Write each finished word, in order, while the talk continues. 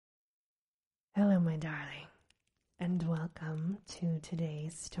Hello, my darling, and welcome to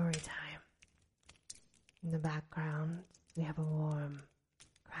today's story time. In the background, we have a warm,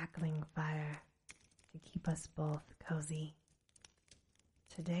 crackling fire to keep us both cozy.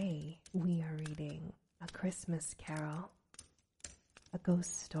 Today, we are reading A Christmas Carol, a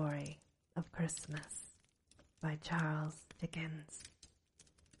ghost story of Christmas by Charles Dickens.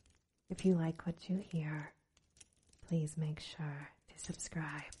 If you like what you hear, please make sure to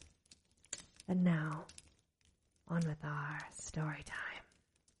subscribe. And now, on with our story time.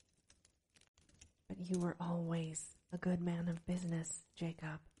 But you were always a good man of business,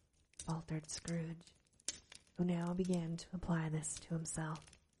 Jacob, faltered Scrooge, who now began to apply this to himself.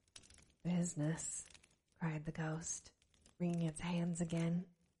 Business, cried the ghost, wringing its hands again.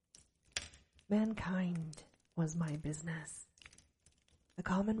 Mankind was my business. The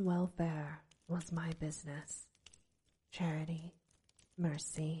common welfare was my business. Charity,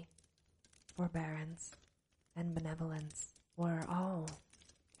 mercy, forbearance, and benevolence were all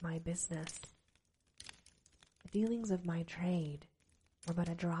my business. The dealings of my trade were but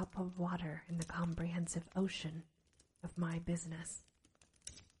a drop of water in the comprehensive ocean of my business.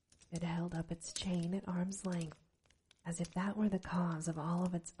 It held up its chain at arm's length, as if that were the cause of all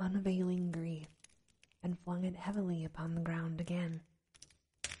of its unavailing grief, and flung it heavily upon the ground again.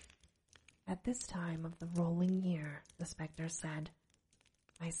 At this time of the rolling year, the spectre said,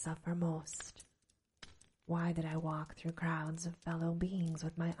 I suffer most. Why did I walk through crowds of fellow beings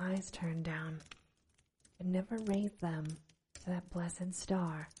with my eyes turned down, and never raise them to that blessed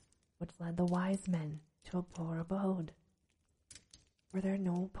star which led the wise men to a poor abode? Were there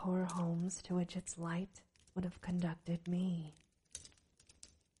no poor homes to which its light would have conducted me?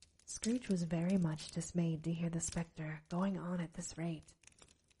 Scrooge was very much dismayed to hear the spectre going on at this rate,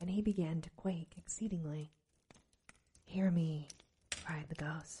 and he began to quake exceedingly. Hear me, cried the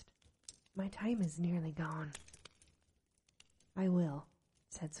ghost. My time is nearly gone. I will,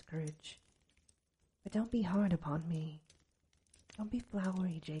 said Scrooge. But don't be hard upon me. Don't be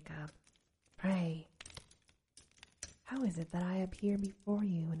flowery, Jacob. Pray. How is it that I appear before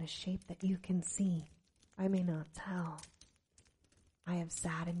you in a shape that you can see? I may not tell. I have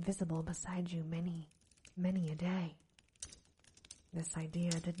sat invisible beside you many, many a day. This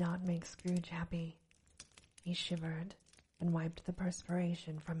idea did not make Scrooge happy. He shivered and wiped the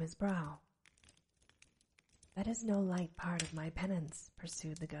perspiration from his brow. That is no light part of my penance,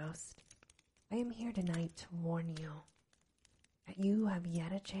 pursued the ghost. I am here tonight to warn you that you have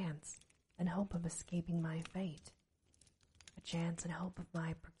yet a chance and hope of escaping my fate, a chance and hope of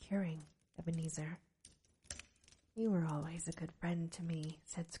my procuring Ebenezer. You were always a good friend to me,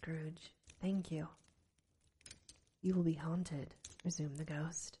 said Scrooge. Thank you. You will be haunted, resumed the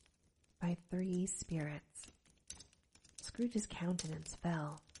ghost, by 3 spirits. Scrooge's countenance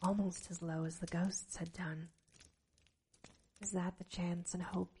fell almost as low as the ghost's had done. Is that the chance and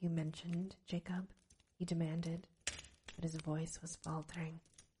hope you mentioned, Jacob? He demanded, but his voice was faltering.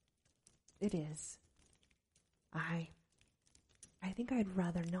 It is. I think I'd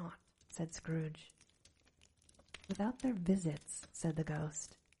rather not, said Scrooge. Without their visits, said the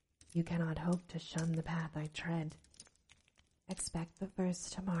ghost, you cannot hope to shun the path I tread. Expect the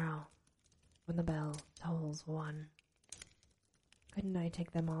first tomorrow, when the bell tolls 1. Couldn't I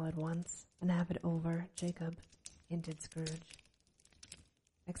take them all at once and have it over, Jacob? Hinted Scrooge.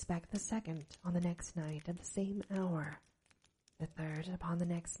 Expect the second on the next night at the same hour, the third upon the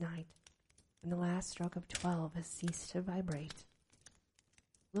next night, when the last stroke of 12 has ceased to vibrate.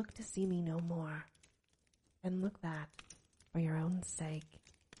 Look to see me no more, and look that, for your own sake,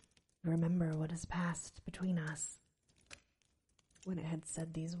 remember what has passed between us. When it had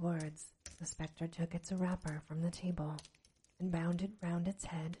said these words, the spectre took its wrapper from the table and bound it round its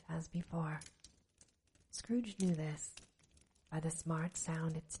head as before. Scrooge knew this by the smart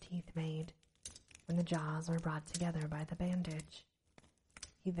sound its teeth made when the jaws were brought together by the bandage.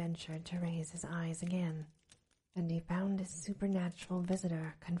 He ventured to raise his eyes again, and he found his supernatural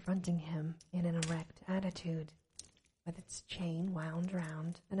visitor confronting him in an erect attitude, with its chain wound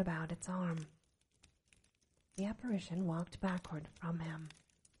round and about its arm. The apparition walked backward from him,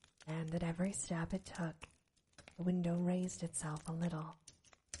 and at every step it took, the window raised itself a little,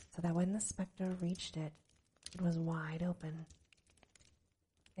 so that when the spectre reached it, it was wide open.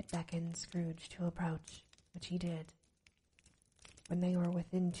 It beckoned Scrooge to approach, which he did. When they were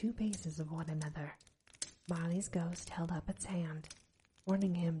within 2 paces of one another, Marley's ghost held up its hand,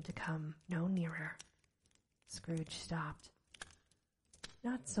 warning him to come no nearer. Scrooge stopped,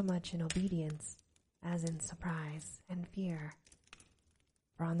 not so much in obedience as in surprise and fear,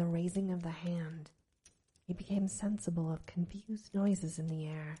 for on the raising of the hand, he became sensible of confused noises in the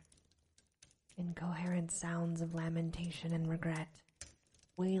air. incoherent sounds of lamentation and regret,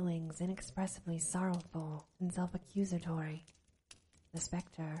 wailings inexpressibly sorrowful and self-accusatory. The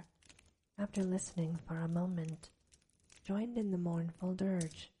spectre, after listening for a moment, joined in the mournful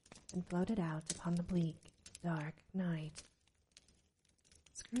dirge and floated out upon the bleak, dark night.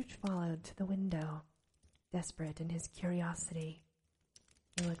 Scrooge followed to the window, desperate in his curiosity.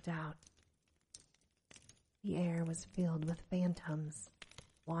 He looked out. The air was filled with phantoms,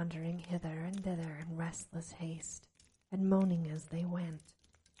 wandering hither and thither in restless haste, and moaning as they went.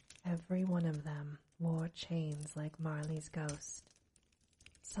 Every one of them wore chains like Marley's ghost.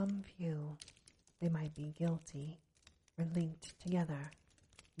 Some few, they might be guilty, were linked together.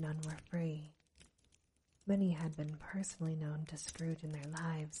 None were free. Many had been personally known to Scrooge in their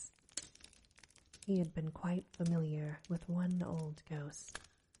lives. He had been quite familiar with one old ghost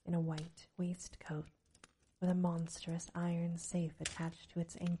in a white waistcoat with a monstrous iron safe attached to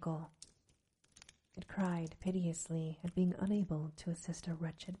its ankle. It cried piteously at being unable to assist a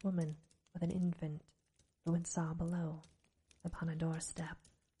wretched woman with an infant who would sob below upon a doorstep.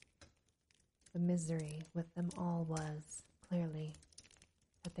 The misery with them all was, clearly,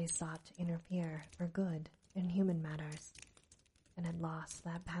 that they sought to interfere for good in human matters, and had lost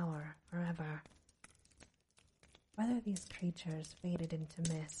that power forever. Whether these creatures faded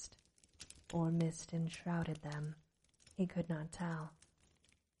into mist, or mist enshrouded them, he could not tell.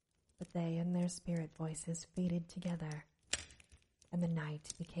 But they and their spirit voices faded together, and the night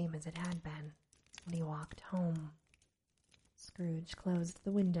became as it had been when he walked home. Scrooge closed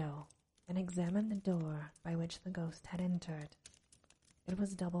the window and examined the door by which the ghost had entered. It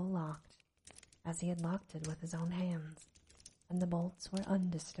was double locked, as he had locked it with his own hands, and the bolts were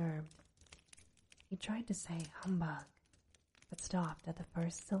undisturbed. He tried to say humbug, but stopped at the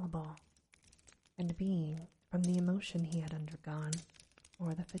first syllable, and being, from the emotion he had undergone,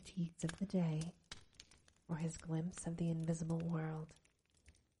 or the fatigues of the day, or his glimpse of the invisible world,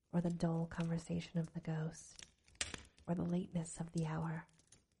 or the dull conversation of the ghost, or the lateness of the hour,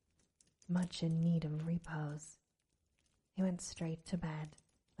 much in need of repose, he went straight to bed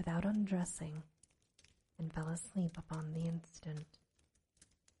without undressing, and fell asleep upon the instant.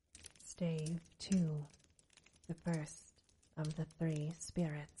 Stave 2, the first of the 3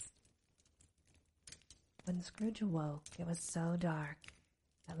 spirits. When Scrooge awoke, it was so dark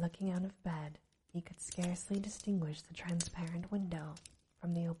that looking out of bed, he could scarcely distinguish the transparent window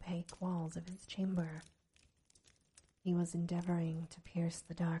from the opaque walls of his chamber. He was endeavoring to pierce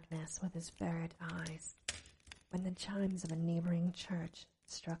the darkness with his ferret eyes when the chimes of a neighboring church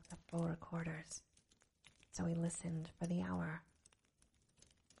struck the 4 quarters, so he listened for the hour.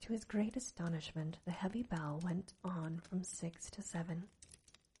 To his great astonishment, the heavy bell went on from 6 to 7,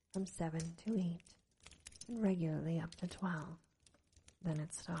 from 7 to 8, and regularly up to 12. Then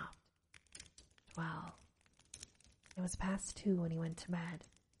it stopped. 12. It was past 2 when he went to bed.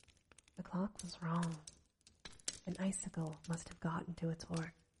 The clock was wrong. An icicle must have gotten to its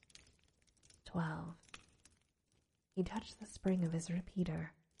work. 12. He touched the spring of his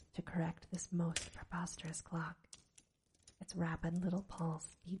repeater to correct this most preposterous clock. Its rapid little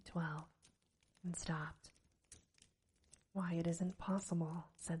pulse beat 12 and stopped. "Why, it isn't possible,"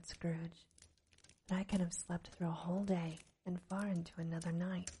 said Scrooge, "that I can have slept through a whole day and far into another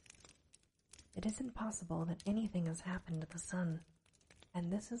night. It isn't possible that anything has happened to the sun,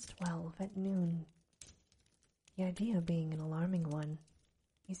 and this is 12 at noon." The idea being an alarming one,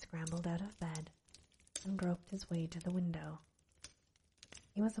 he scrambled out of bed and groped his way to the window.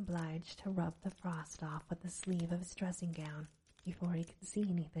 He was obliged to rub the frost off with the sleeve of his dressing gown before he could see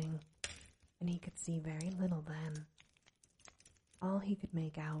anything, and he could see very little then. All he could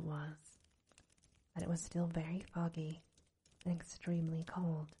make out was that it was still very foggy and extremely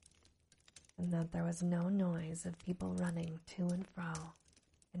cold, and that there was no noise of people running to and fro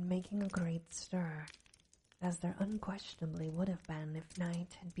and making a great stir, as there unquestionably would have been if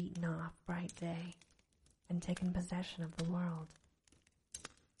night had beaten off bright day and taken possession of the world.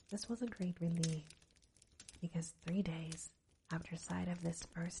 This was a great relief, because 3 days after sight of this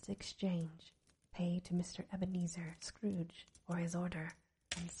first exchange, pay to Mr. Ebenezer Scrooge for his order,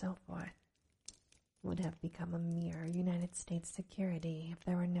 and so forth, would have become a mere United States security if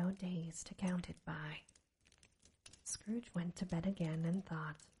there were no days to count it by. Scrooge went to bed again and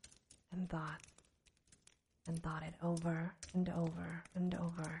thought, and thought, and thought it over and over and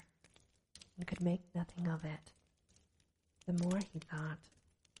over, and could make nothing of it. The more he thought,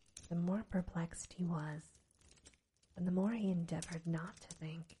 the more perplexed he was, and the more he endeavored not to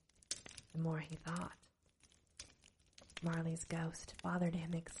think, the more he thought. Marley's ghost bothered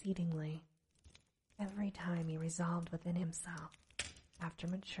him exceedingly. Every time he resolved within himself, after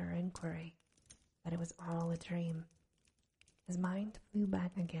mature inquiry, that it was all a dream. His mind flew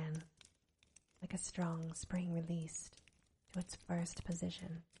back again, like a strong spring released, to its first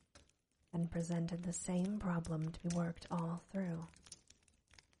position, and presented the same problem to be worked all through.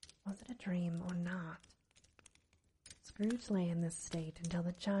 Was it a dream or not? Scrooge lay in this state until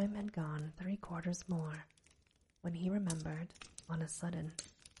the chime had gone 3/4 more, when he remembered, on a sudden,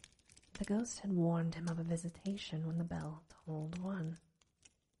 that the ghost had warned him of a visitation when the bell tolled 1.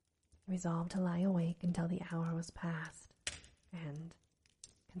 He resolved to lie awake until the hour was past, and,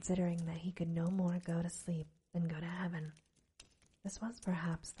 considering that he could no more go to sleep than go to heaven, this was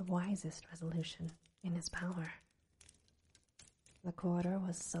perhaps the wisest resolution in his power. The corridor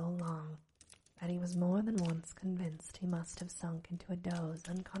was so long that he was more than once convinced he must have sunk into a doze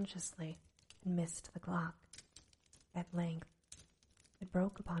unconsciously and missed the clock. At length, it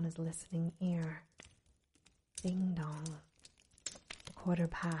broke upon his listening ear. Ding-dong. "A quarter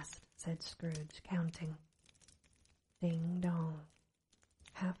past," said Scrooge, counting. "Ding-dong.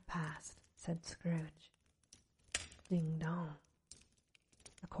 1/2 past," said Scrooge. "Ding-dong."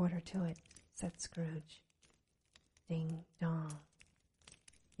 "A quarter to it," said Scrooge. "Ding-dong."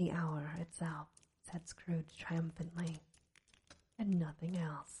 "The hour itself," said Scrooge triumphantly, "and nothing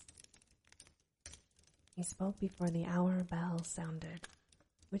else." He spoke before the hour bell sounded,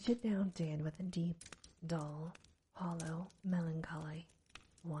 which it now did with a deep, dull, hollow, melancholy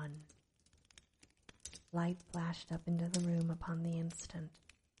 1. Light flashed up into the room upon the instant,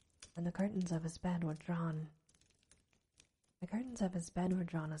 and the curtains of his bed were drawn. The curtains of his bed were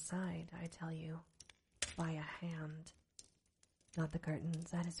drawn aside, I tell you, by a hand. Not the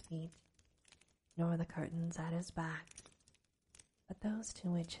curtains at his feet, nor the curtains at his back, but those to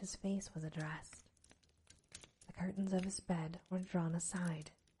which his face was addressed. The curtains of his bed were drawn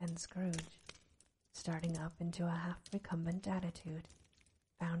aside, and Scrooge, starting up into a half-recumbent attitude,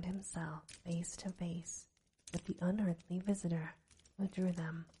 found himself face to face with the unearthly visitor who drew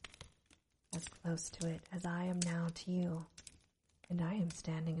them, as close to it as I am now to you, and I am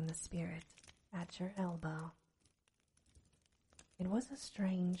standing in the spirit at your elbow. It was a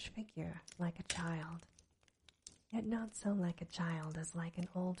strange figure, like a child, yet not so like a child as like an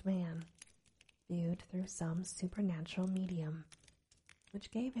old man, viewed through some supernatural medium,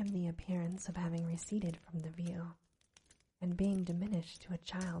 which gave him the appearance of having receded from the view, and being diminished to a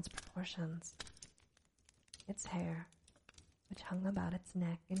child's proportions. Its hair, which hung about its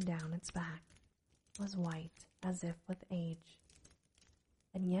neck and down its back, was white as if with age,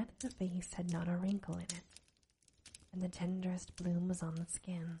 and yet the face had not a wrinkle in it, and the tenderest bloom was on the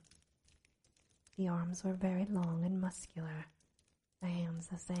skin. The arms were very long and muscular, the hands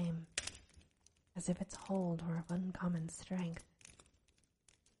the same, as if its hold were of uncommon strength.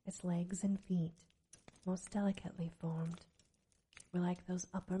 Its legs and feet, most delicately formed, were like those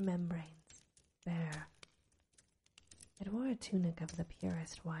upper membranes, bare. It wore a tunic of the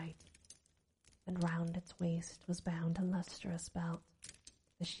purest white, and round its waist was bound a lustrous belt,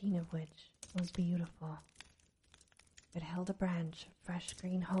 the sheen of which was beautiful. It held a branch of fresh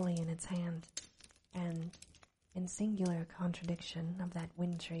green holly in its hand, and, in singular contradiction of that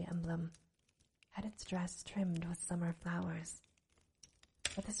wintry emblem, had its dress trimmed with summer flowers.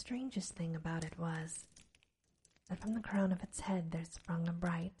 But the strangest thing about it was that from the crown of its head there sprung a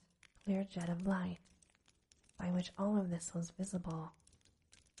bright, clear jet of light, by which all of this was visible,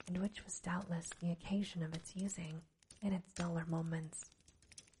 and which was doubtless the occasion of its using, in its duller moments,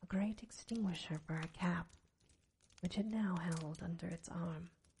 a great extinguisher for a cap, which it now held under its arm.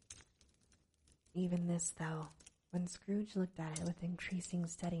 Even this, though, when Scrooge looked at it with increasing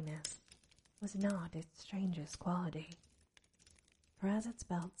steadiness, was not its strangest quality. For as its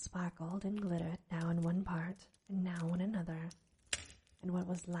belt sparkled and glittered now in one part and now in another, and what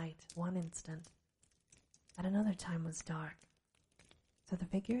was light one instant, at another time was dark, so the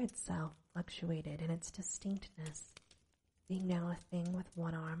figure itself fluctuated in its distinctness, being now a thing with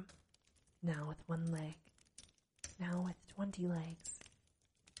one arm, now with one leg, now with 20 legs,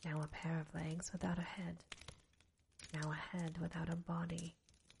 now a pair of legs without a head, now a head without a body,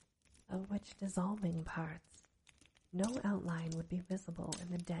 of which dissolving parts no outline would be visible in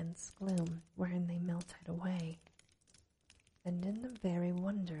the dense gloom wherein they melted away. And in the very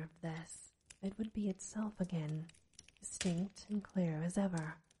wonder of this, it would be itself again, distinct and clear as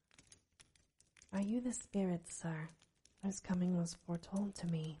ever. "Are you the spirit, sir, whose coming was foretold to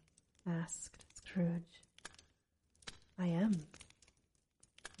me?" asked Scrooge. "I am."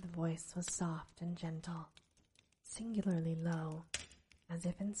 The voice was soft and gentle, singularly low, as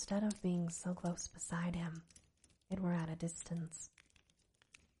if instead of being so close beside him, it were at a distance.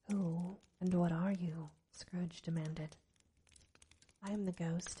 "Who and what are you?" Scrooge demanded. "I am the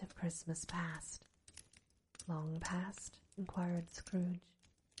ghost of Christmas past," Long past? Inquired Scrooge,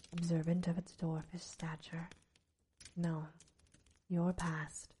 observant of its dwarfish stature. No, your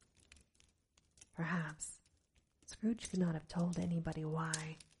past. Perhaps. Scrooge could not have told anybody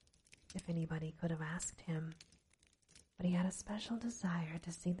why, if anybody could have asked him, but he had a special desire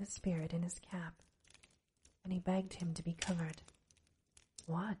to see the spirit in his cap, and he begged him to be covered.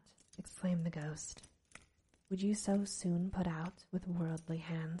 What? Exclaimed the ghost. Would you so soon put out with worldly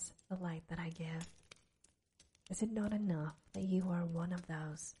hands the light that I give? Is it not enough that you are one of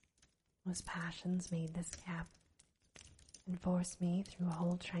those whose passions made this cap, and forced me through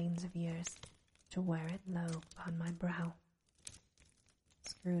whole trains of years to wear it low upon my brow?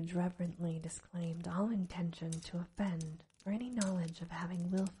 Scrooge reverently disclaimed all intention to offend or any knowledge of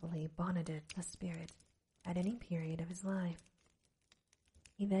having wilfully bonneted the spirit at any period of his life.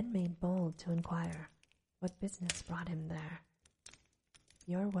 He then made bold to inquire what business brought him there.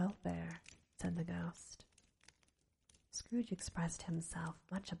 Your welfare, said the ghost. Scrooge expressed himself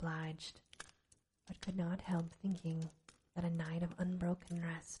much obliged, but could not help thinking that a night of unbroken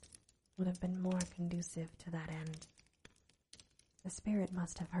rest would have been more conducive to that end. The spirit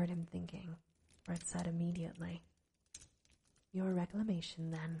must have heard him thinking, for it said immediately, Your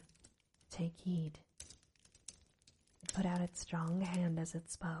reclamation, then. Take heed. It put out its strong hand as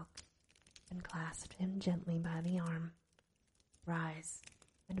it spoke, and clasped him gently by the arm. Rise,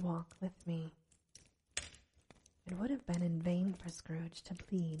 and walk with me. It would have been in vain for Scrooge to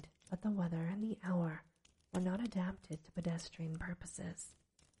plead that the weather and the hour were not adapted to pedestrian purposes.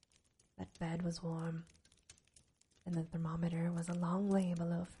 That bed was warm, and the thermometer was a long way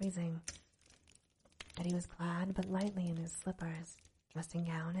below freezing. That he was clad but lightly in his slippers, dressing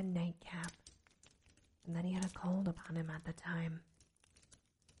gown and nightcap, and that he had a cold upon him at the time.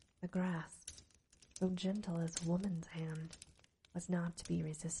 The grasp, though gentle as a woman's hand, was not to be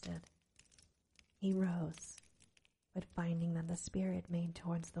resisted. He rose, but finding that the spirit made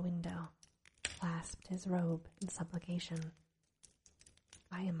towards the window, clasped his robe in supplication.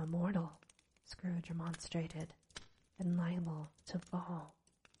 I am immortal, Scrooge remonstrated, and liable to fall.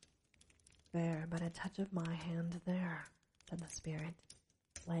 Bear but a touch of my hand there, said the spirit,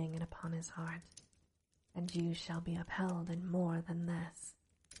 laying it upon his heart, and you shall be upheld in more than this.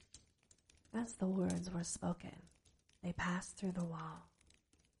 As the words were spoken, they passed through the wall,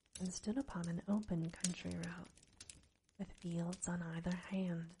 and stood upon an open country road, with fields on either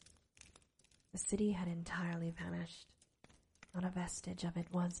hand. The city had entirely vanished. Not a vestige of it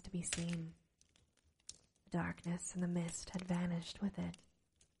was to be seen. The darkness and the mist had vanished with it,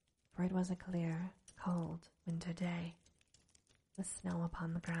 for it was a clear, cold winter day, with snow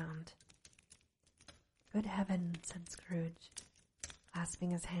upon the ground. Good heaven, said Scrooge,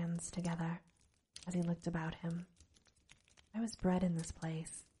 clasping his hands together as he looked about him. I was bred in this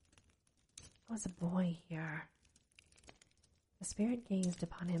place. I was a boy here. The spirit gazed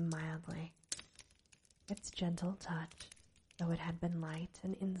upon him mildly. Its gentle touch, though it had been light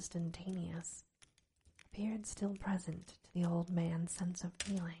and instantaneous, appeared still present to the old man's sense of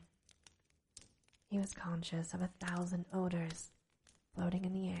feeling. He was conscious of 1,000 odors floating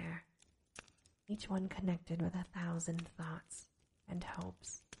in the air, each one connected with 1,000 thoughts and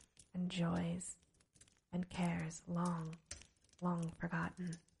hopes and joys and cares long, long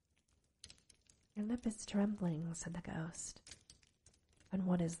forgotten. Your lip is trembling, said the ghost. And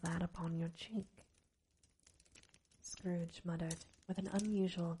what is that upon your cheek? Scrooge muttered, with an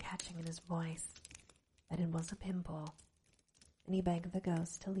unusual catching in his voice, that it was a pimple, and he begged the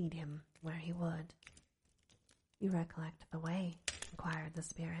ghost to lead him where he would. You recollect the way? Inquired the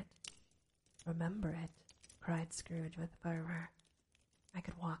spirit. Remember it, cried Scrooge with fervor. I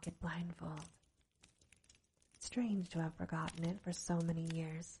could walk it blindfold. Strange to have forgotten it for so many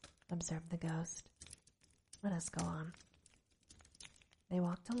years, observed the ghost. Let us go on. They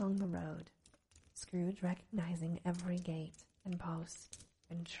walked along the road, Scrooge recognizing every gate and post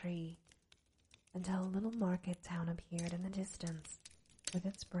and tree, until a little market town appeared in the distance, with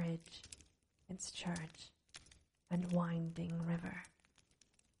its bridge, its church, and winding river.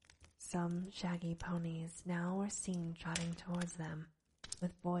 Some shaggy ponies now were seen trotting towards them,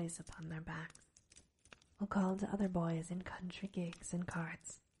 with boys upon their backs, who called to other boys in country gigs and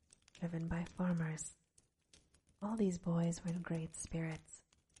carts, driven by farmers. All these boys were in great spirits,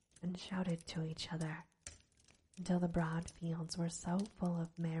 and shouted to each other, until the broad fields were so full of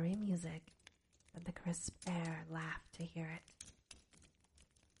merry music that the crisp air laughed to hear it.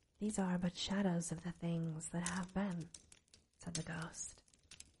 These are but shadows of the things that have been, said the ghost.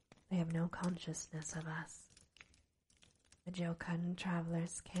 They have no consciousness of us. The jocund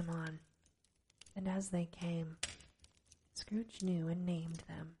travelers came on, and as they came, Scrooge knew and named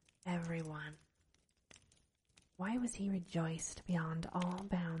them, every one. Why was he rejoiced beyond all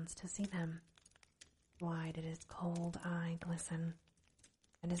bounds to see them? Why did his cold eye glisten,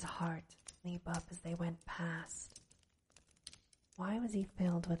 and his heart leap up as they went past? Why was he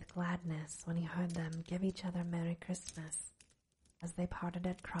filled with gladness when he heard them give each other Merry Christmas as they parted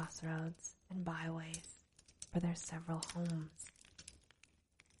at crossroads and byways for their several homes?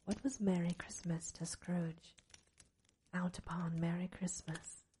 What was Merry Christmas to Scrooge? Out upon Merry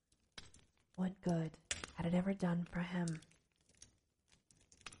Christmas. What good had it ever done for him?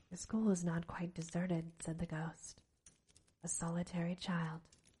 The school is not quite deserted, said the ghost. A solitary child,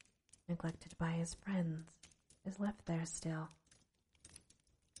 neglected by his friends, is left there still.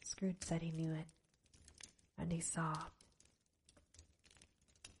 Scrooge said he knew it, and he sobbed.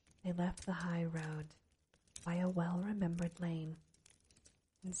 They left the high road by a well-remembered lane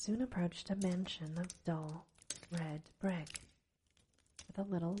and soon approached a mansion of dull red brick with a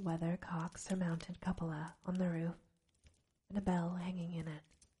little weathercock-surmounted cupola on the roof and a bell hanging in it.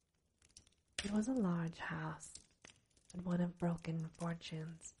 It was a large house, and one of broken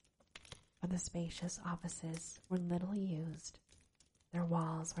fortunes, for the spacious offices were little used. Their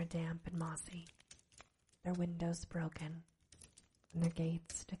walls were damp and mossy, their windows broken, and their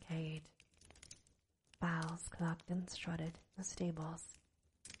gates decayed. Fowls clucked and strutted in the stables,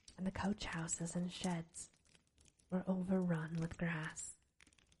 and the coach houses and sheds were overrun with grass.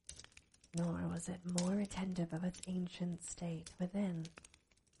 Nor was it more attentive of its ancient state within,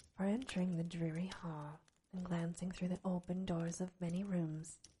 for entering the dreary hall and glancing through the open doors of many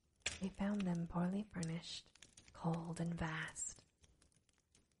rooms, they found them poorly furnished, cold and vast.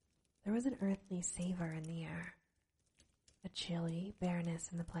 There was an earthly savor in the air, a chilly bareness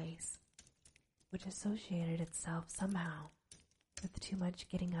in the place, which associated itself somehow with too much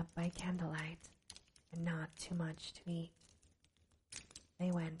getting up by candlelight and not too much to eat.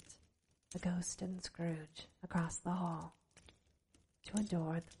 They went, the ghost and Scrooge, across the hall to a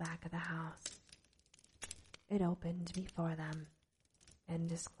door at the back of the house. It opened before them and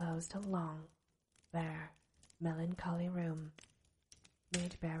disclosed a long, bare, melancholy room,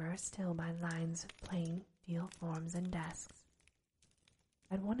 made barer still by lines of plain deal forms and desks.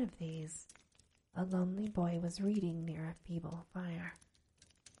 At one of these, a lonely boy was reading near a feeble fire,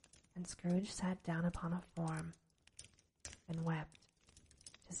 and Scrooge sat down upon a form and wept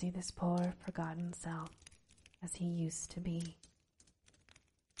to see this poor, forgotten self as he used to be.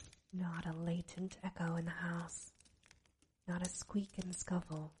 Not a latent echo in the house, not a squeak and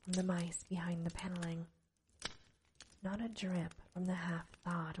scuffle from the mice behind the paneling, not a drip from the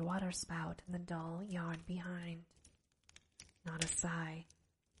half-thawed waterspout in the dull yard behind, not a sigh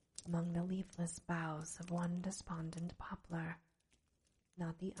among the leafless boughs of one despondent poplar,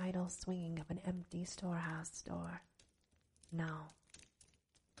 not the idle swinging of an empty storehouse door. No,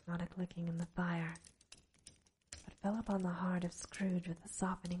 not a clicking in the fire, but fell upon the heart of Scrooge with a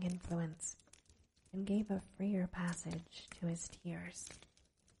softening influence and gave a freer passage to his tears.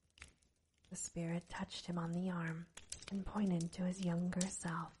 The spirit touched him on the arm and pointed to his younger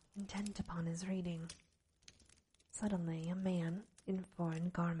self, intent upon his reading. Suddenly a man in foreign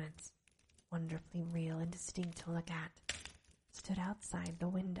garments, wonderfully real and distinct to look at, stood outside the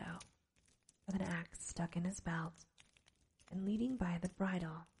window with an axe stuck in his belt and leading by the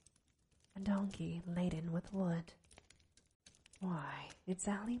bridle a donkey laden with wood. "Why, it's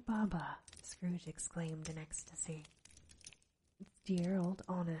Ali Baba!" Scrooge exclaimed in ecstasy. "It's dear old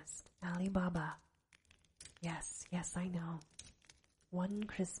honest Ali Baba. Yes, I know. One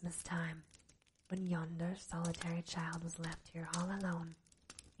Christmas time, when yonder solitary child was left here all alone,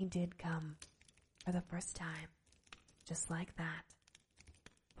 he did come, for the first time, just like that.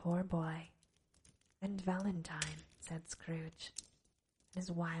 Poor boy. And Valentine," said Scrooge, "and his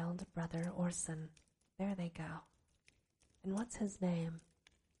wild brother Orson, there they go. And what's his name?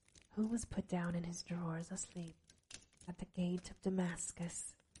 Who was put down in his drawers asleep at the gate of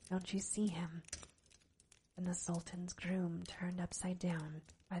Damascus? Don't you see him? And the Sultan's groom turned upside down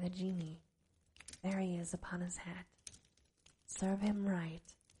by the genie. There he is upon his head. Serve him right.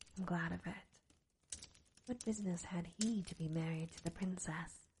 I'm glad of it. What business had he to be married to the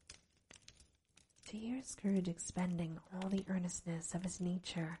princess?" To hear Scrooge expending all the earnestness of his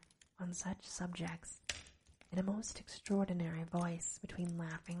nature on such subjects in a most extraordinary voice between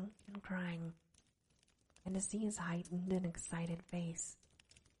laughing and crying, and to see his heightened and excited face,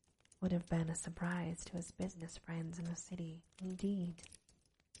 would have been a surprise to his business friends in the city, indeed.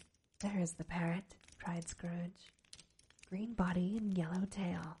 "There's the parrot," cried Scrooge. "Green body and yellow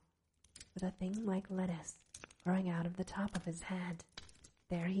tail, with a thing like lettuce growing out of the top of his head.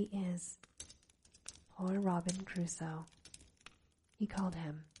 There he is. Poor Robin Crusoe, he called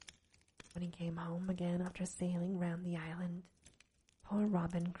him. when he came home again after sailing round the island. Poor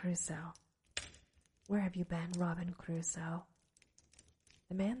Robin Crusoe. Where have you been, Robin Crusoe?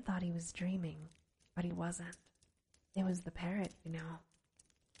 The man thought he was dreaming, but he wasn't. It was the parrot, you know.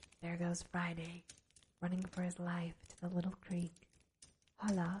 There goes Friday, running for his life to the little creek.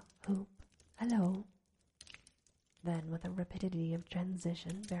 Holla, hoop, hello. Then, with a rapidity of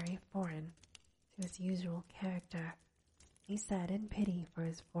transition very foreign to his usual character, he said in pity for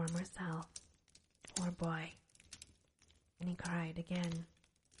his former self, Poor boy. And he cried again.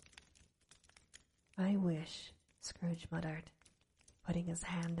 I wish, Scrooge muttered, putting his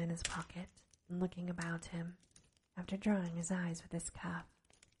hand in his pocket and looking about him after drying his eyes with his cuff.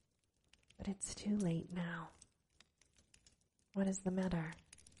 But it's too late now. What is the matter?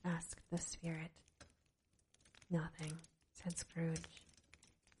 Asked the spirit. Nothing, said Scrooge.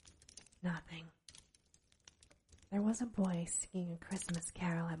 Nothing. There was a boy singing a Christmas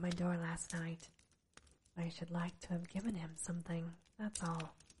carol at my door last night. I should like to have given him something, that's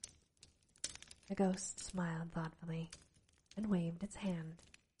all. The ghost smiled thoughtfully and waved its hand,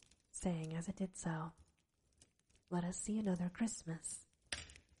 saying as it did so, Let us see another Christmas.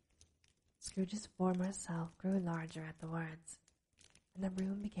 Scrooge's former self grew larger at the words, and the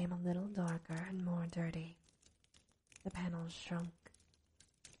room became a little darker and more dirty. The panels shrunk.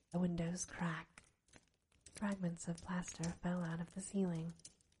 The windows cracked. Fragments of plaster fell out of the ceiling,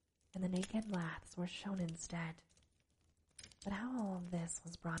 and the naked laths were shown instead. But how all of this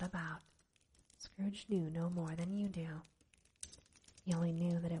was brought about, Scrooge knew no more than you do. He only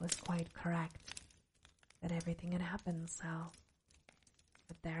knew that it was quite correct, that everything had happened so.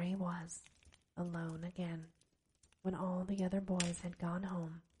 But there he was, alone again, when all the other boys had gone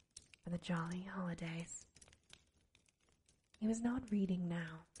home for the jolly holidays. He was not reading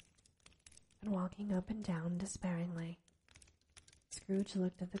now, and walking up and down despairingly. Scrooge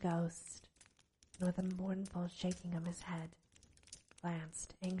looked at the ghost, and with a mournful shaking of his head,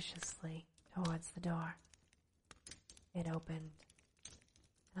 glanced anxiously towards the door. It opened,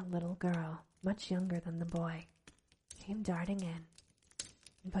 and a little girl, much younger than the boy, came darting in,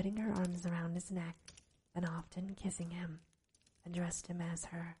 and putting her arms around his neck, and often kissing him, addressed him as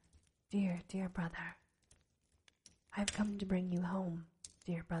her dear, dear brother. I've come to bring you home,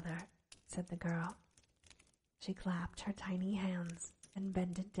 dear brother, said the girl. She clapped her tiny hands and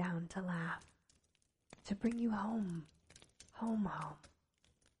bended down to laugh. To bring you home, home, home.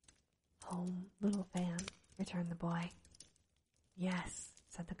 Home, little Fan, returned the boy. Yes,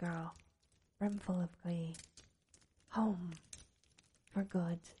 said the girl, brimful of glee. Home, for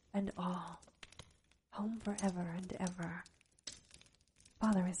good and all. Home forever and ever.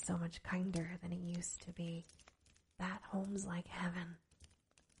 Father is so much kinder than he used to be. That home's like heaven.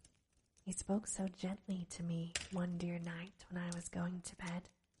 He spoke so gently to me one dear night when I was going to bed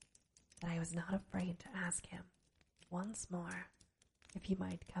that I was not afraid to ask him once more if he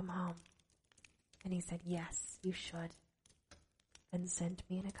might come home. And he said, yes, you should, and sent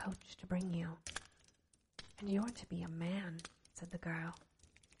me in a coach to bring you. And you're to be a man, said the girl,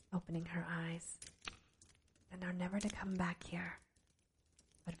 opening her eyes, and are never to come back here.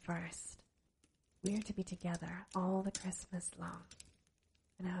 But first, we're to be together all the Christmas long,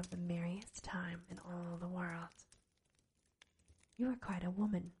 and have the merriest time in all the world. You are quite a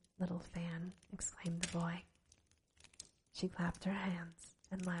woman, little Fan, exclaimed the boy. She clapped her hands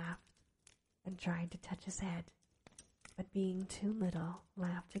and laughed, and tried to touch his head, but being too little,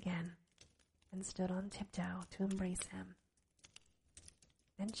 laughed again, and stood on tiptoe to embrace him.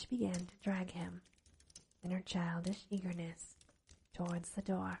 Then she began to drag him, in her childish eagerness, towards the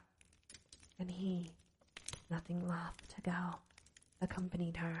door, and he, nothing loth to go,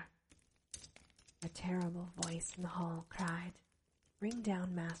 accompanied her. A terrible voice in the hall cried, Bring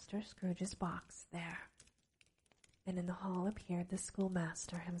down Master Scrooge's box there. And in the hall appeared the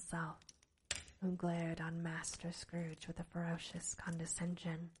schoolmaster himself, who glared on Master Scrooge with a ferocious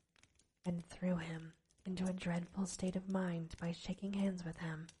condescension, and threw him into a dreadful state of mind by shaking hands with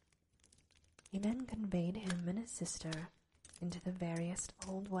him. He then conveyed him and his sister into the veriest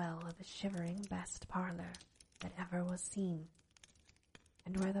old well of the shivering best parlor that ever was seen,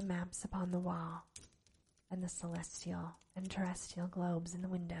 and where the maps upon the wall, and the celestial and terrestrial globes in the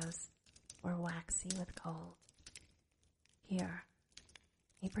windows were waxy with cold. Here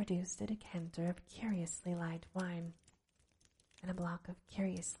he produced a decanter of curiously light wine, and a block of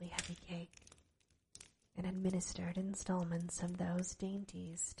curiously heavy cake, and administered installments of those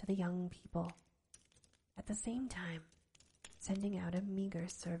dainties to the young people, at the same time sending out a meager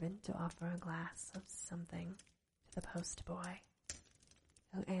servant to offer a glass of something to the post-boy,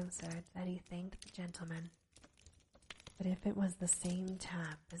 who answered that he thanked the gentleman, but if it was the same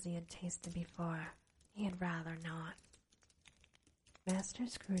tap as he had tasted before, he had rather not. Master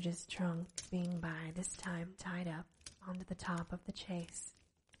Scrooge's trunk being by this time tied up onto the top of the chaise,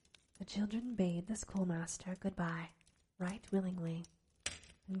 the children bade the schoolmaster good-bye right willingly,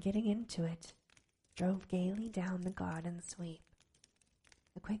 and getting into it, drove gaily down the garden sweep,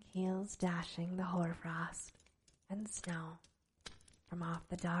 the quick heels dashing the hoarfrost and snow from off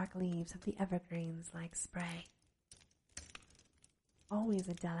the dark leaves of the evergreens like spray. Always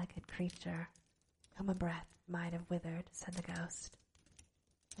a delicate creature, whom a breath might have withered, said the ghost,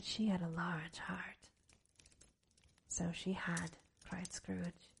 but she had a large heart. So she had, cried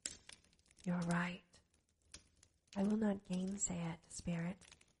Scrooge. You're right. I will not gainsay it, spirit.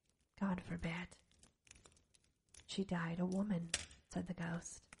 God forbid. She died a woman, said the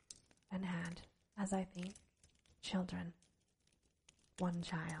ghost, and had, as I think, children. One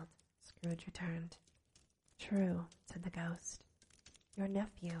child, Scrooge returned. True, said the ghost. Your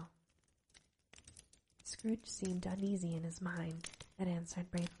nephew. Scrooge seemed uneasy in his mind, and answered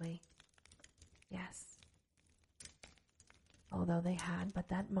bravely, Yes. Although they had but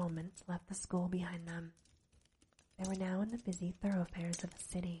that moment left the school behind them, they were now in the busy thoroughfares of the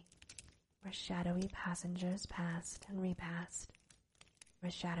city, where shadowy passengers passed and repassed,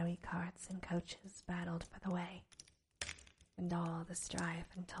 where shadowy carts and coaches battled for the way, and all the strife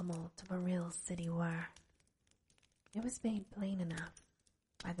and tumult of a real city were. It was made plain enough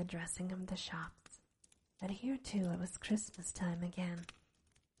by the dressing of the shops that here too it was Christmas time again,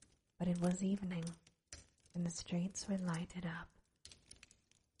 but it was evening, and the streets were lighted up.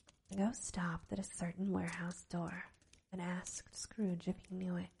 The ghost stopped at a certain warehouse door and asked Scrooge if he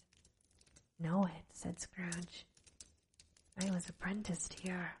knew it. Know it, said Scrooge. I was apprenticed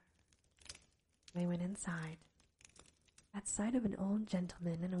here. They went inside. At sight of an old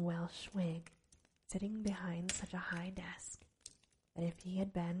gentleman in a Welsh wig, sitting behind such a high desk that if he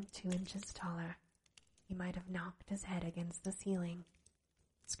had been 2 inches taller, he might have knocked his head against the ceiling,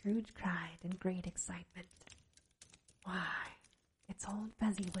 Scrooge cried in great excitement, Why, it's old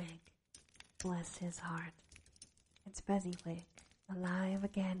Fezziwig. Bless his heart. It's Fezziwig, alive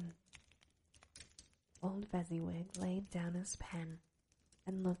again. Old Fezziwig laid down his pen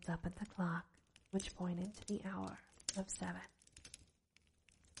and looked up at the clock, which pointed to the hour of 7.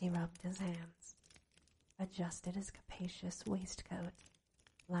 He rubbed his hands, adjusted his capacious waistcoat,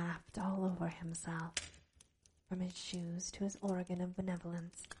 laughed all over himself, from his shoes to his organ of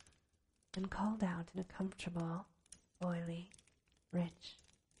benevolence, and called out in a comfortable, oily, rich,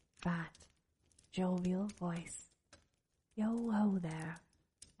 fat, jovial voice, Yo-ho there,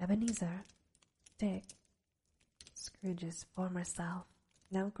 Ebenezer, Dick. Scrooge's former self,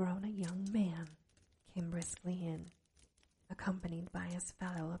 now grown a young man, came briskly in, accompanied by his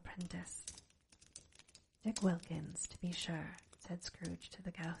fellow apprentice. Dick Wilkins, to be sure, said Scrooge to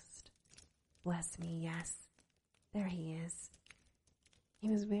the ghost. Bless me, yes, there he is. He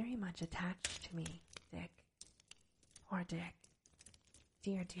was very much attached to me, Dick. Poor Dick.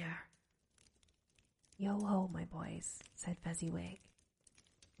 Dear, dear. Yo-ho, my boys, said Fezziwig.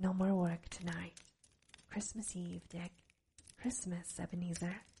 No more work tonight. Christmas Eve, Dick. Christmas,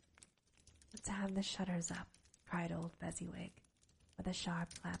 Ebenezer. Let's have the shutters up, cried old Fezziwig, with a sharp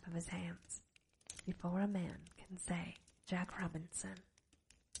clap of his hands, before a man can say Jack Robinson.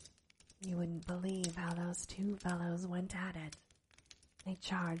 You wouldn't believe how those 2 fellows went at it. They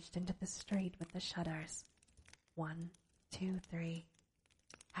charged into the street with the shutters. 1, 2, 3.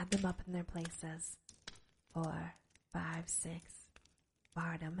 Had them up in their places. 4, 5, 6.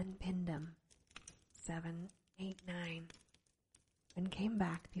 Barred 'em and pinned 'em. 7, 8, 9. And came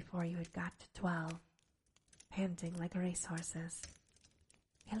back before you had got to 12, panting like racehorses.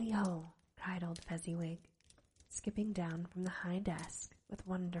 Hilly-ho, cried old Fezziwig, skipping down from the high desk with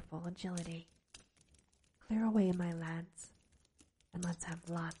wonderful agility. Clear away, my lads, and let's have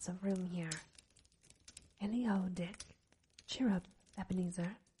lots of room here. Hilly-ho, Dick. Cheer up,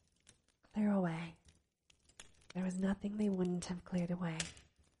 Ebenezer. Clear away. There was nothing they wouldn't have cleared away,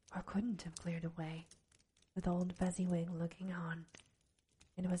 or couldn't have cleared away, with old Fezziwig looking on.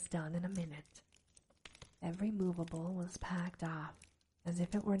 It was done in a minute. Every movable was packed off, as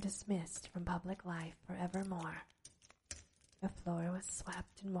if it were dismissed from public life for evermore. The floor was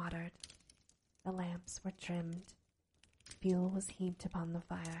swept and watered. The lamps were trimmed. Fuel was heaped upon the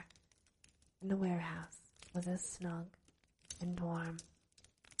fire, and the warehouse was as snug and warm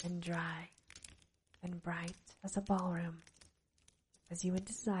and dry and bright as a ballroom as you would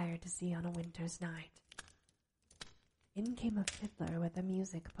desire to see on a winter's night. In came a fiddler with a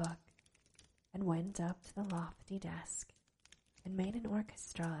music book, and went up to the lofty desk, and made an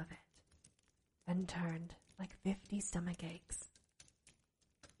orchestra of it, and turned like 50 stomach aches.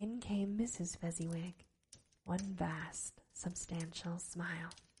 In came Mrs. Fezziwig, one vast, substantial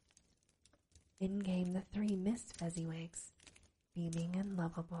smile. In came the 3 Miss Fezziwigs, beaming and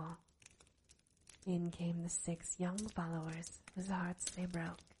lovable. In came the 6 young followers whose hearts they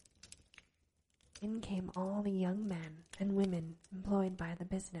broke. In came all the young men and women employed by the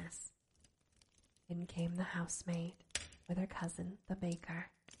business. In came the housemaid with her cousin, the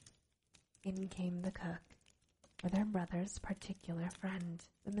baker. In came the cook with her brother's particular friend,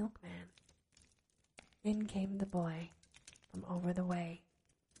 the milkman. In came the boy from over the way,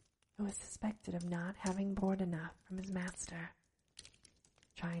 who was suspected of not having board enough from his master,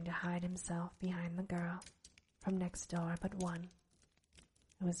 trying to hide himself behind the girl from next door but one,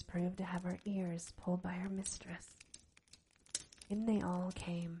 who was proved to have her ears pulled by her mistress. In they all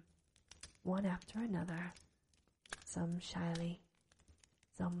came, one after another, some shyly,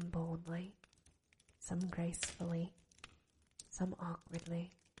 some boldly, some gracefully, some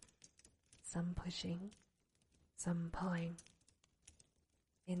awkwardly, some pushing, some pulling.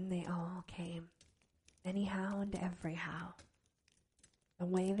 In they all came, anyhow and everyhow.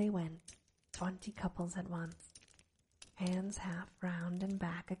 Away they went, 20 couples at once, hands half round and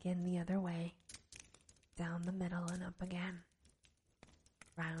back again the other way, down the middle and up again,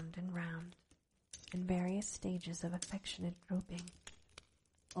 round and round, in various stages of affectionate grouping.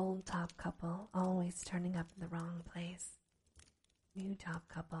 Old top couple always turning up in the wrong place. New top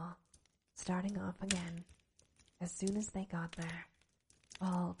couple starting off again as soon as they got there.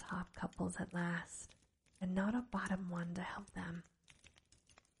 All top couples at last, and not a bottom one to help them.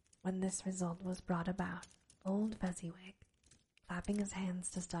 When this result was brought about, old Fezziwig, clapping his hands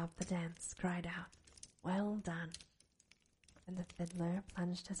to stop the dance, cried out, "Well done!" And the fiddler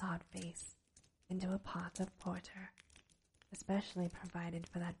plunged his hot face into a pot of porter, especially provided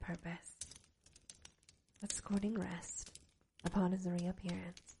for that purpose. But scorning rest, upon his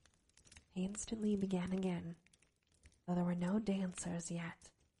reappearance, he instantly began again, though there were no dancers yet,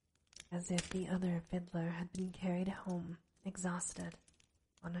 as if the other fiddler had been carried home, exhausted,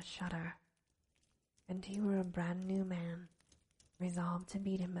 on a shutter, and he were a brand new man, resolved to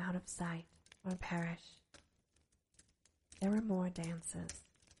beat him out of sight or perish. There were more dances,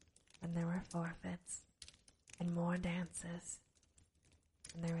 and there were forfeits, and more dances,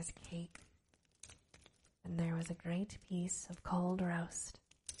 and there was cake, and there was a great piece of cold roast,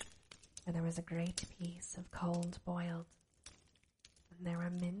 and there was a great piece of cold boiled, and there were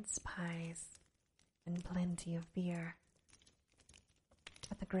mince pies, and plenty of beer.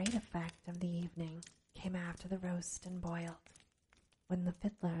 But the great effect of the evening came after the roast and boiled, when the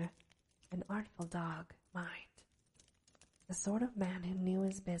fiddler, an artful dog, mind, the sort of man who knew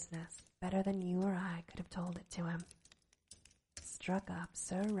his business better than you or I could have told it to him, struck up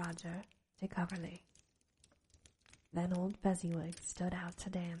Sir Roger de Coverley. Then old Fezziwig stood out to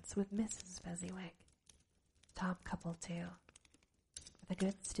dance with Mrs. Fezziwig, top couple too, with a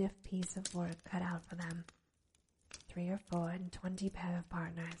good stiff piece of work cut out for them, 3 or 4 and 20 pair of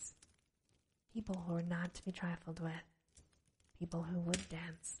partners, people who were not to be trifled with, people who would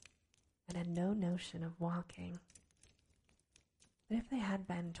dance, and had no notion of walking. But if they had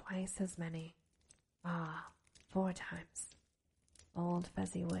been twice as many, 4 times, old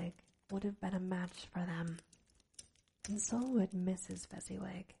Fezziwig would have been a match for them, and so would Mrs.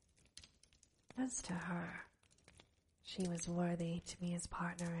 Fezziwig. As to her, she was worthy to be his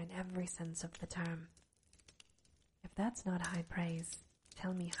partner in every sense of the term. If that's not high praise,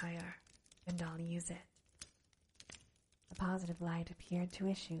 tell me higher, and I'll use it. A positive light appeared to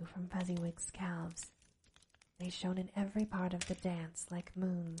issue from Fezziwig's calves. They shone in every part of the dance like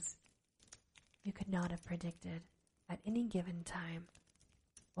moons. You could not have predicted, at any given time,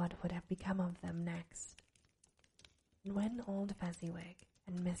 what would have become of them next. And when old Fezziwig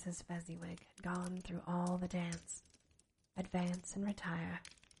and Mrs. Fezziwig had gone through all the dance, advance and retire,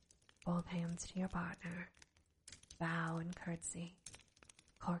 both hands to your partner, bow and curtsy,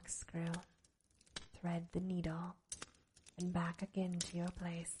 corkscrew, thread the needle, and back again to your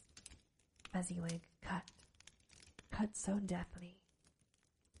place, Fezziwig cut so deftly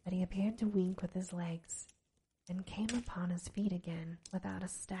that he appeared to wink with his legs, and came upon his feet again without a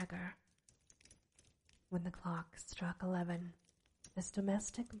stagger. When the clock struck 11, this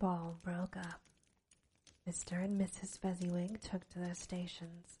domestic ball broke up. Mr. and Mrs. Fezziwig took to their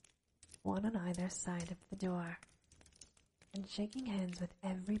stations, one on either side of the door, and shaking hands with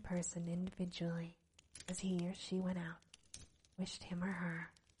every person individually as he or she went out, wished him or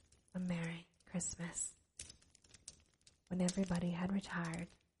her a Merry Christmas. When everybody had retired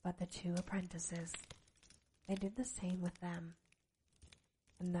but the 2 apprentices, they did the same with them,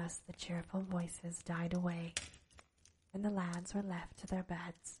 and thus the cheerful voices died away, and the lads were left to their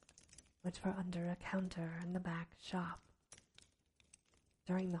beds, which were under a counter in the back shop.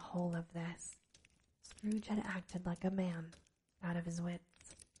 During the whole of this, Scrooge had acted like a man out of his wits.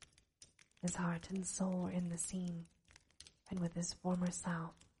 His heart and soul were in the scene, and with his former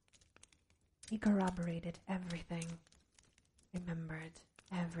self, he corroborated everything, remembered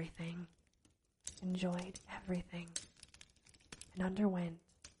everything, enjoyed everything, and underwent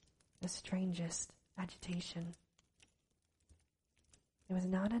the strangest agitation. It was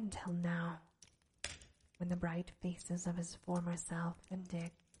not until now, when the bright faces of his former self and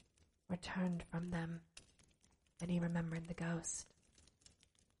Dick were turned from them, that he remembered the ghost.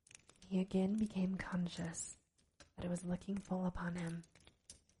 He again became conscious that it was looking full upon him,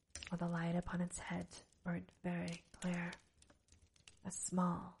 while the light upon its head burnt very clear. A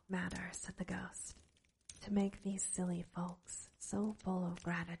small matter, said the ghost, to make these silly folks so full of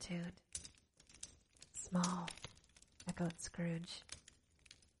gratitude. Small, echoed Scrooge.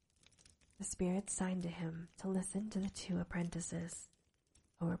 The spirit signed to him to listen to the two apprentices,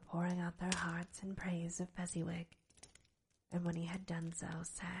 who were pouring out their hearts in praise of Fezziwig, and when he had done so,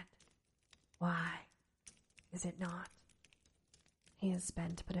 said, "Why, is it not? He has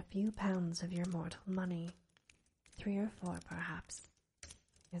spent but a few pounds of your mortal money, 3 or 4 perhaps.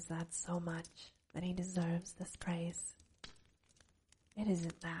 Is that so much that he deserves this praise?" "It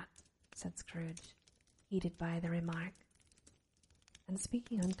isn't that," said Scrooge, heated by the remark, and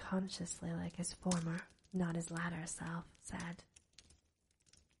speaking unconsciously like his former, not his latter self, said,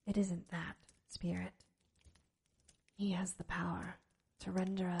 "It isn't that, spirit. He has the power to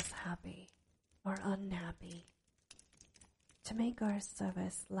render us happy or unhappy, to make our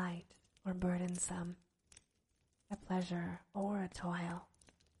service light or burdensome, a pleasure or a toil.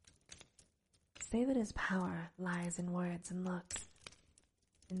 Say that his power lies in words and looks,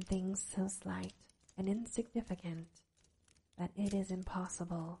 in things so slight and insignificant that it is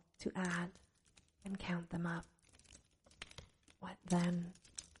impossible to add and count them up. What then?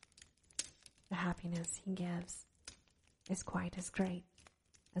 The happiness he gives is quite as great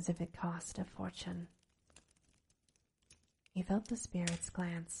as if it cost a fortune." He felt the spirit's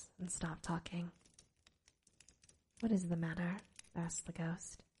glance and stopped talking. "What is the matter?" asked the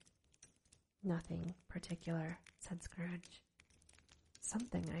ghost. "Nothing particular," said Scrooge.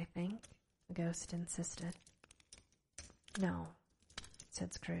 "Something, I think," the ghost insisted. "No,"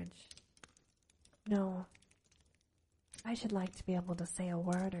 said Scrooge. "No. I should like to be able to say a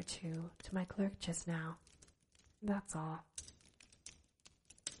word or two to my clerk just now. That's all."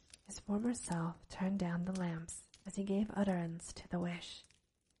 His former self turned down the lamps as he gave utterance to the wish,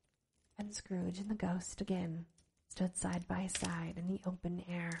 and Scrooge and the ghost again stood side by side in the open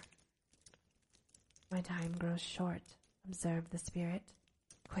air. "My time grows short," observed the spirit.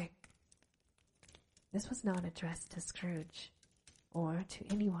 "Quick." This was not addressed to Scrooge, or to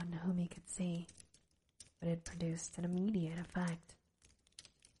anyone whom he could see, but it produced an immediate effect.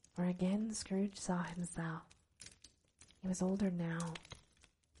 For again Scrooge saw himself. He was older now,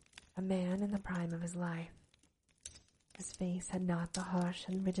 a man in the prime of his life. His face had not the harsh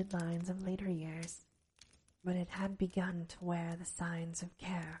and rigid lines of later years, but it had begun to wear the signs of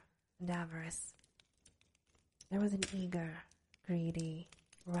care and avarice. There was an eager, greedy,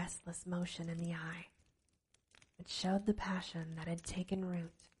 restless motion in the eye. It showed the passion that had taken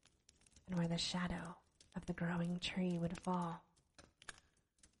root, and where the shadow of the growing tree would fall.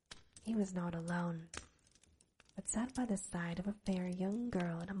 He was not alone, but sat by the side of a fair young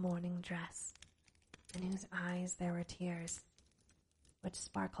girl in a mourning dress, in whose eyes there were tears, which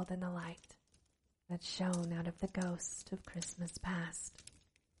sparkled in the light that shone out of the ghost of Christmas past.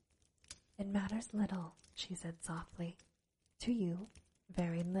 "It matters little," she said softly. "To you,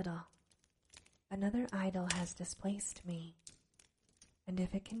 very little. Another idol has displaced me, and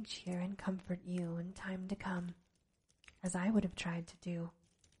if it can cheer and comfort you in time to come, as I would have tried to do,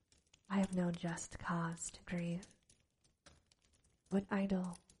 I have no just cause to grieve." "What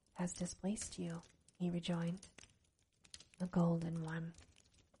idol has displaced you?" he rejoined. "A golden one."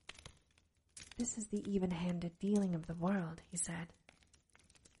 "This is the even-handed dealing of the world," he said.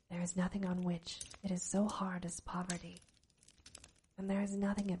 "There is nothing on which it is so hard as poverty, and there is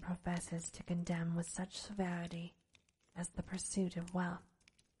nothing it professes to condemn with such severity as the pursuit of wealth."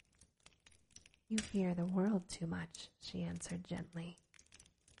 "You fear the world too much," she answered gently.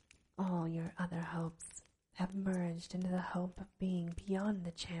 "All your other hopes have merged into the hope of being beyond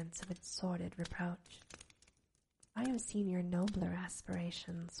the chance of its sordid reproach. I have seen your nobler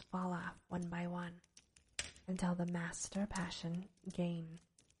aspirations fall off one by one, until the master passion, gain,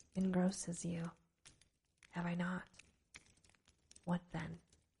 engrosses you. Have I not? What then?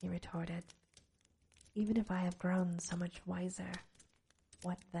 he retorted. Even if I have grown so much wiser,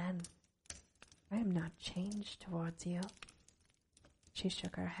 what then? I am not changed towards you. She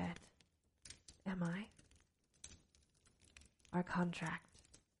shook her head. Am I? Our contract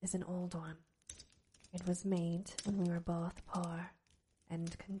is an old one. It was made when we were both poor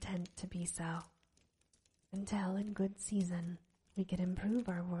and content to be so, until in good season we could improve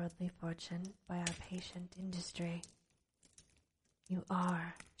our worldly fortune by our patient industry. You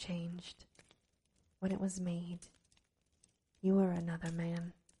are changed. When it was made, you were another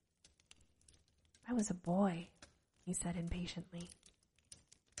man. I was a boy, he said impatiently.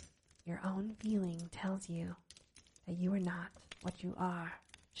 Your own feeling tells you that you are not what you are,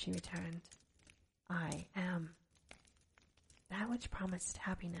 she returned. I am. That which promised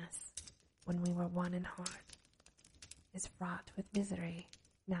happiness when we were one in heart is fraught with misery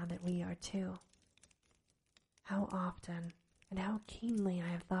now that we are two. How often and how keenly I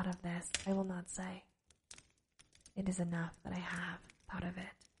have thought of this, I will not say. It is enough that I have thought of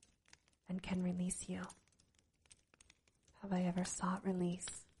it and can release you. Have I ever sought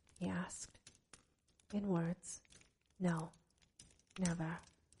release? He asked. In words, no, never.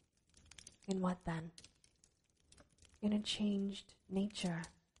 In what then? In a changed nature,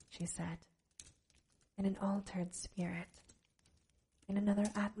 she said. In an altered spirit. In another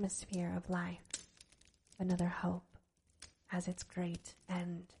atmosphere of life. Another hope as its great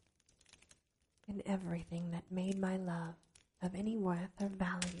end. In everything that made my love of any worth or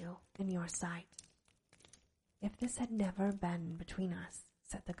value in your sight. If this had never been between us,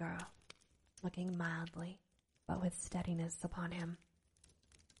 said the girl, looking mildly, but with steadiness upon him,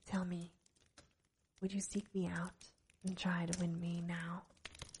 tell me, would you seek me out and try to win me now?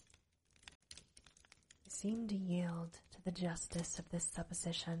 He seemed to yield to the justice of this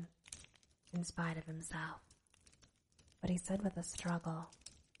supposition, in spite of himself. But he said with a struggle,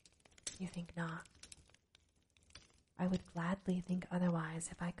 You think not? I would gladly think otherwise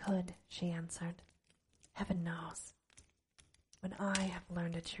if I could, she answered. Heaven knows. When I have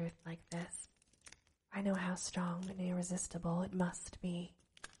learned a truth like this, I know how strong and irresistible it must be.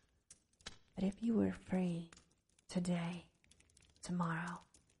 But if you were free today, tomorrow,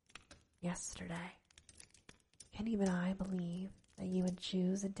 yesterday, can even I believe that you would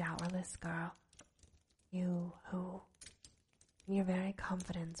choose a dowerless girl? You who, in your very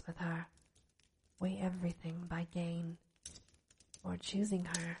confidence with her, weigh everything by gain, or choosing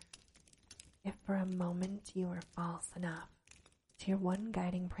her, if for a moment you were false enough to your one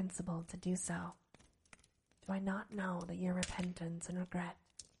guiding principle to do so, do I not know that your repentance and regret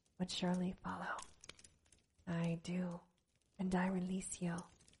would surely follow? I do, and I release you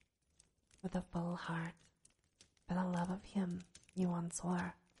with a full heart for the love of him you once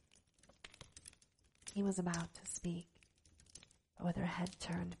were. He was about to speak, but with her head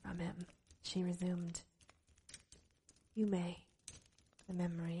turned from him, she resumed, You may. The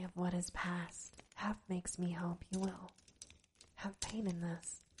memory of what is past half makes me hope you will have pain in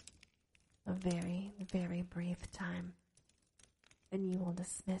this, a very, very brief time, and you will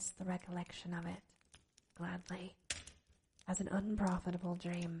dismiss the recollection of it gladly as an unprofitable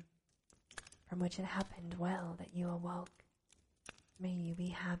dream from which it happened well that you awoke. May you be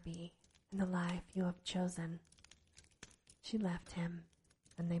happy in the life you have chosen. She left him,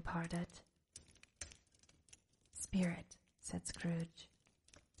 and they parted. Spirit, said Scrooge,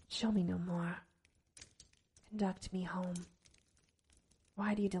 show me no more. Conduct me home.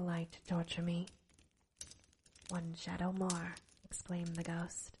 Why do you delight to torture me? One shadow more, exclaimed the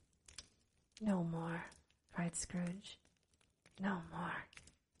ghost. No more, cried Scrooge. No more.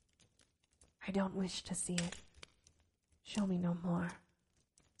 I don't wish to see it. Show me no more.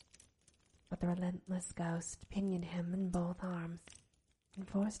 But the relentless ghost pinioned him in both arms and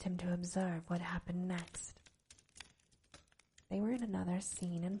forced him to observe what happened next. They were in another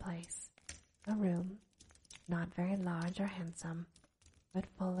scene and place, a room, not very large or handsome, but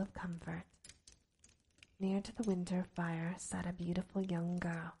full of comfort. Near to the winter fire sat a beautiful young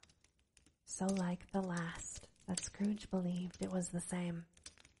girl, so like the last that Scrooge believed it was the same,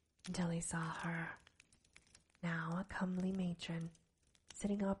 until he saw her, now a comely matron,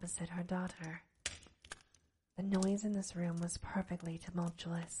 sitting opposite her daughter. The noise in this room was perfectly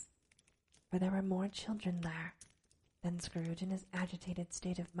tumultuous, for there were more children there than Scrooge in his agitated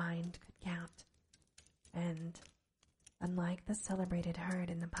state of mind could count, and, unlike the celebrated herd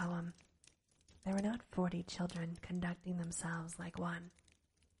in the poem, there were not 40 children conducting themselves like one,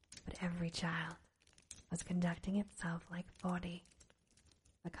 but every child was conducting itself like 40.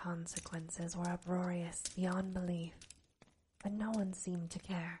 The consequences were uproarious beyond belief, but no one seemed to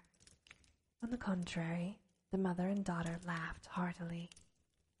care. On the contrary, the mother and daughter laughed heartily,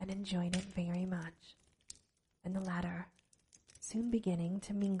 and enjoyed it very much, and the latter, soon beginning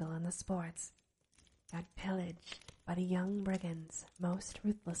to mingle in the sports, got pillaged by the young brigands most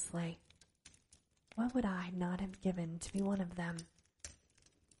ruthlessly. What would I not have given to be one of them?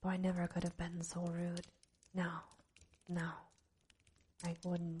 Though I never could have been so rude. No, I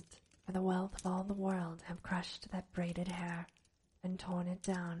wouldn't, for the wealth of all the world, have crushed that braided hair and torn it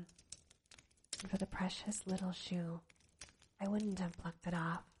down. And for the precious little shoe, I wouldn't have plucked it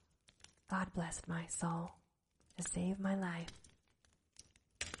off. God bless my soul, to save my life.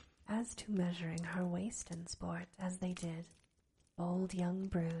 As to measuring her waist in sport, as they did, bold young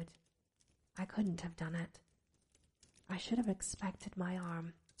brood, I couldn't have done it. I should have expected my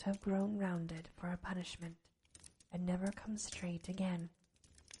arm to have grown rounded for a punishment, and never come straight again.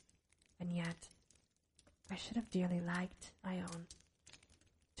 And yet, I should have dearly liked, I own,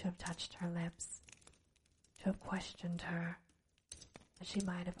 to have touched her lips, to have questioned her, that she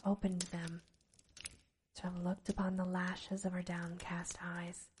might have opened them, to have looked upon the lashes of her downcast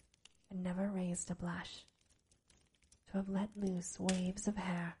eyes, and never raised a blush, to have let loose waves of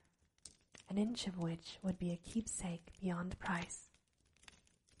hair, an inch of which would be a keepsake beyond price.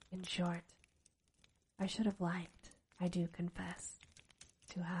 In short, I should have liked, I do confess,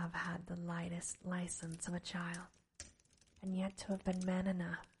 to have had the lightest license of a child, and yet to have been man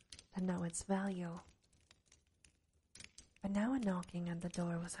enough to know its value. But now a knocking at the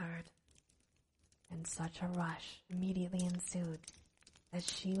door was heard, and such a rush immediately ensued, as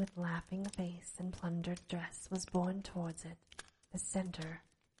she with laughing face and plundered dress was borne towards it, the center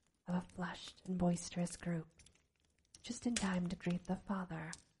of a flushed and boisterous group, just in time to greet the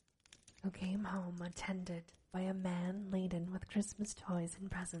father, who came home attended by a man laden with Christmas toys and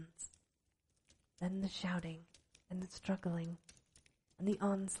presents. Then the shouting and the struggling and the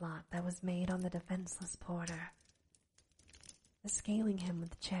onslaught that was made on the defenseless porter, the scaling him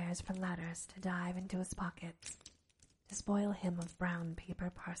with chairs for ladders to dive into his pockets, to spoil him of brown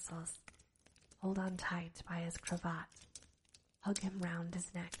paper parcels, hold on tight by his cravat, hug him round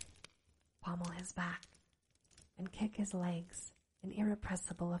his neck, pommel his back, and kick his legs in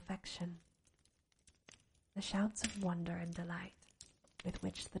irrepressible affection. The shouts of wonder and delight with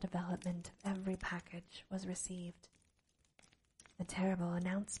which the development of every package was received, the terrible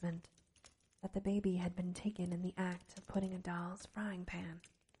announcement that the baby had been taken in the act of putting a doll's frying pan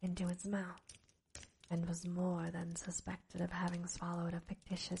into its mouth, and was more than suspected of having swallowed a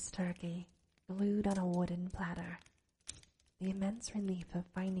fictitious turkey glued on a wooden platter, the immense relief of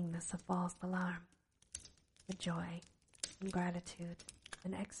finding this a false alarm, the joy and gratitude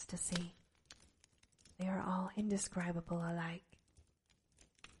and ecstasy, they are all indescribable alike.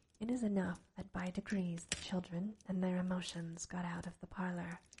 It is enough that by degrees the children and their emotions got out of the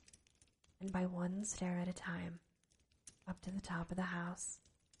parlor, and by one stair at a time, up to the top of the house,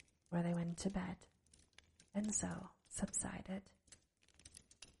 where they went to bed, and so subsided.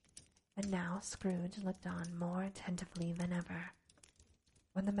 And now Scrooge looked on more attentively than ever,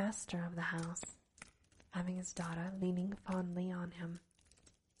 when the master of the house, having his daughter leaning fondly on him,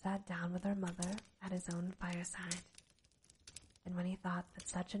 sat down with her mother at his own fireside, and when he thought that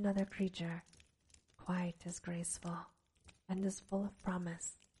such another creature, quite as graceful and as full of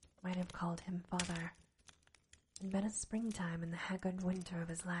promise, might have called him father, and been a springtime in the haggard winter of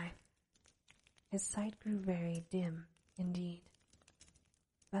his life, his sight grew very dim indeed.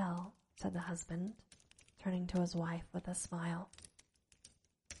 Well, said the husband, turning to his wife with a smile,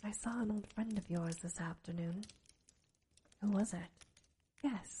 I saw an old friend of yours this afternoon. Who was it?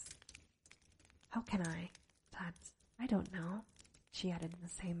 Yes. How can I? Tut, I don't know, she added in the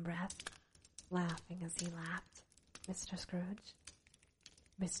same breath, laughing as he laughed. Mr. Scrooge?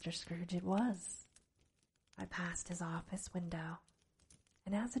 Mr. Scrooge it was. I passed his office window,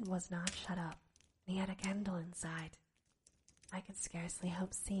 and as it was not shut up, and he had a candle inside, I could scarcely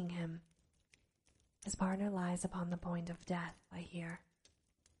hope seeing him. His partner lies upon the point of death, I hear,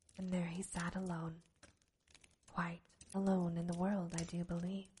 and there he sat alone, quite alone in the world, I do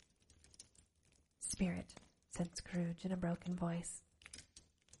believe. Spirit, said Scrooge in a broken voice,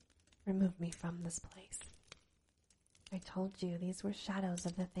 remove me from this place. I told you these were shadows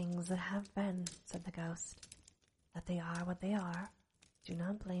of the things that have been, said the ghost. That they are what they are. Do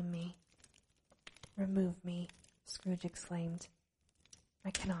not blame me. Remove me, Scrooge exclaimed.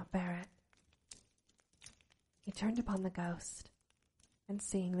 I cannot bear it. He turned upon the ghost, and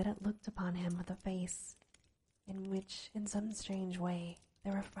seeing that it looked upon him with a face in which, in some strange way,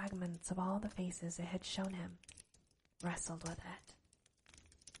 there were fragments of all the faces it had shown him, wrestled with it.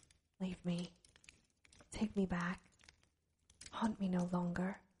 Leave me. Take me back. Haunt me no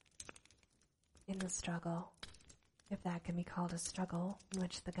longer. In the struggle, if that can be called a struggle in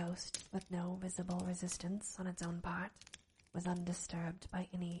which the ghost, with no visible resistance on its own part, was undisturbed by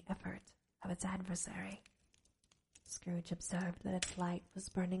any effort of its adversary. Scrooge observed that its light was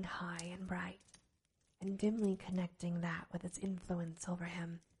burning high and bright, and dimly connecting that with its influence over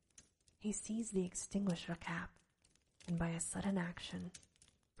him, he seized the extinguisher cap, and by a sudden action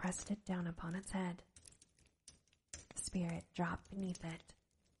pressed it down upon its head. The spirit dropped beneath it,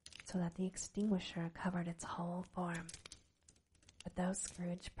 so that the extinguisher covered its whole form. But though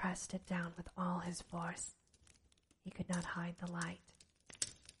Scrooge pressed it down with all his force, he could not hide the light,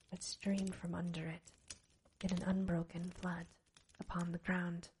 but streamed from under it in an unbroken flood upon the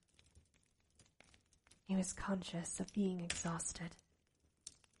ground. He was conscious of being exhausted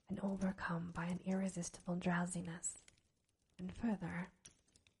and overcome by an irresistible drowsiness, and further,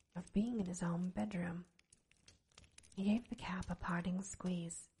 of being in his own bedroom. He gave the cap a parting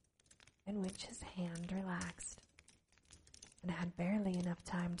squeeze, in which his hand relaxed, and had barely enough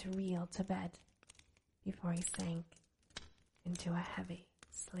time to reel to bed before he sank into a heavy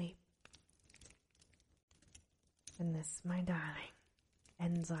sleep. And this, my darling,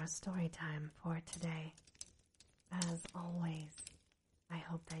 ends our story time for today. As always, I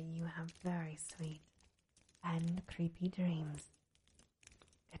hope that you have very sweet and creepy dreams.